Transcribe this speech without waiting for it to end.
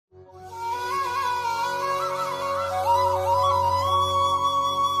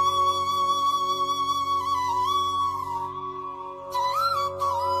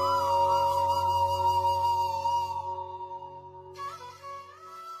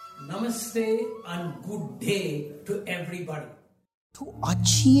Namaste and good day to everybody. To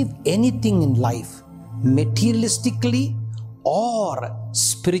achieve anything in life, materialistically or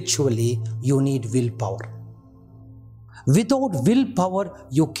spiritually, you need willpower. Without willpower,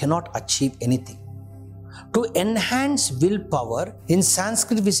 you cannot achieve anything. To enhance willpower, in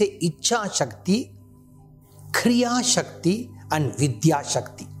Sanskrit we say Ichha Shakti, Kriya Shakti and Vidya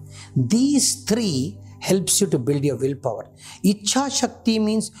Shakti. These three helps you to build your willpower. Ichha Shakti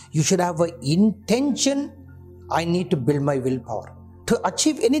means you should have an intention, I need to build my willpower. To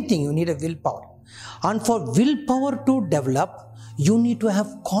achieve anything, you need a willpower. And for willpower to develop, you need to have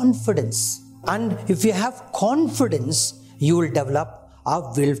confidence. And if you have confidence, you will develop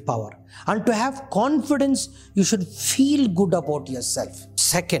a willpower. And to have confidence, you should feel good about yourself.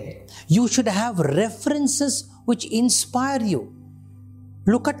 Second, you should have references which inspire you.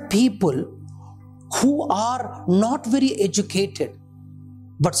 Look at people who are not very educated,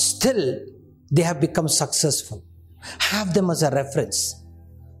 but still they have become successful. Have them as a reference.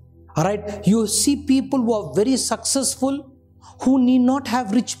 Alright, you see people who are very successful who need not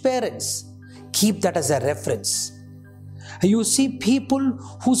have rich parents. Keep that as a reference. You see people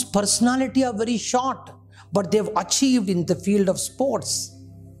whose personality are very short, but they've achieved in the field of sports.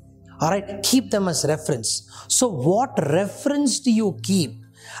 Alright, keep them as reference. So what reference do you keep?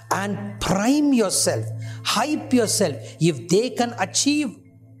 And prime yourself, hype yourself. If they can achieve,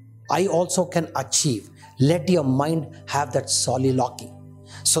 I also can achieve. Let your mind have that soliloquy.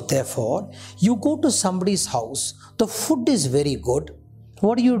 So therefore, you go to somebody's house, the food is very good.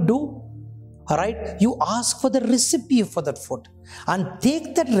 What do? Alright, you ask for the recipe for that food and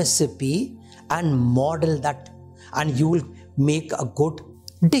take that recipe and model that, and you will make a good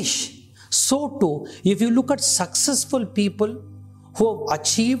dish. So too, if you look at successful people who have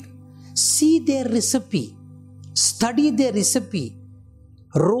achieved, see their recipe, study their recipe,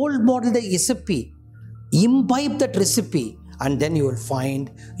 role model the recipe, imbibe that recipe, and then you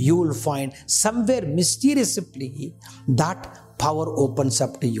will find somewhere mysteriously that power opens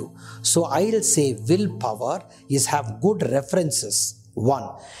up to you. So I'll say willpower is have good references. 1.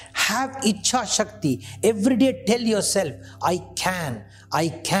 Have Ichha Shakti. Every day tell yourself, I can.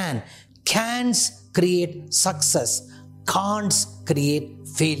 Cans create success. Can'ts create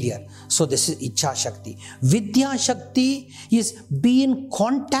failure. So this is Ichha Shakti. Vidya Shakti is be in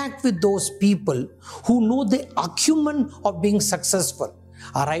contact with those people who know the acumen of being successful.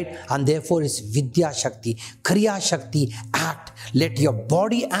 Alright, and therefore it's Vidya Shakti. Kriya Shakti, act. Let your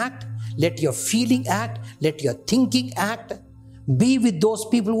body act, let your feeling act, let your thinking act. Be with those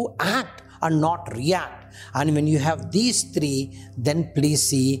people who act and not react. And when you have these three, then please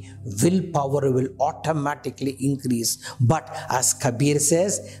see, willpower will automatically increase. But as Kabir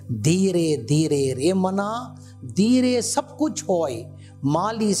says, Dheere dheere re mana, dheere sab kuch hoy,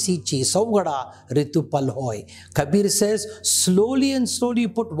 mali sichi saugada ritupal hoy. Kabir says, slowly and slowly you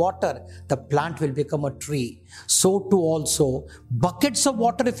put water, the plant will become a tree. So too also, buckets of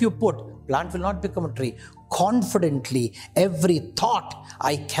water if you put, plant will not become a tree. Confidently, every thought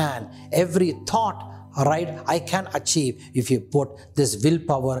I can, I can achieve. If you put this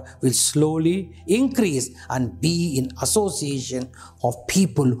willpower, will slowly increase and be in association of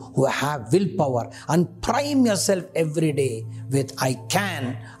people who have willpower, and prime yourself every day with I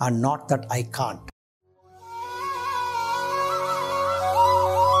can and not that I can't.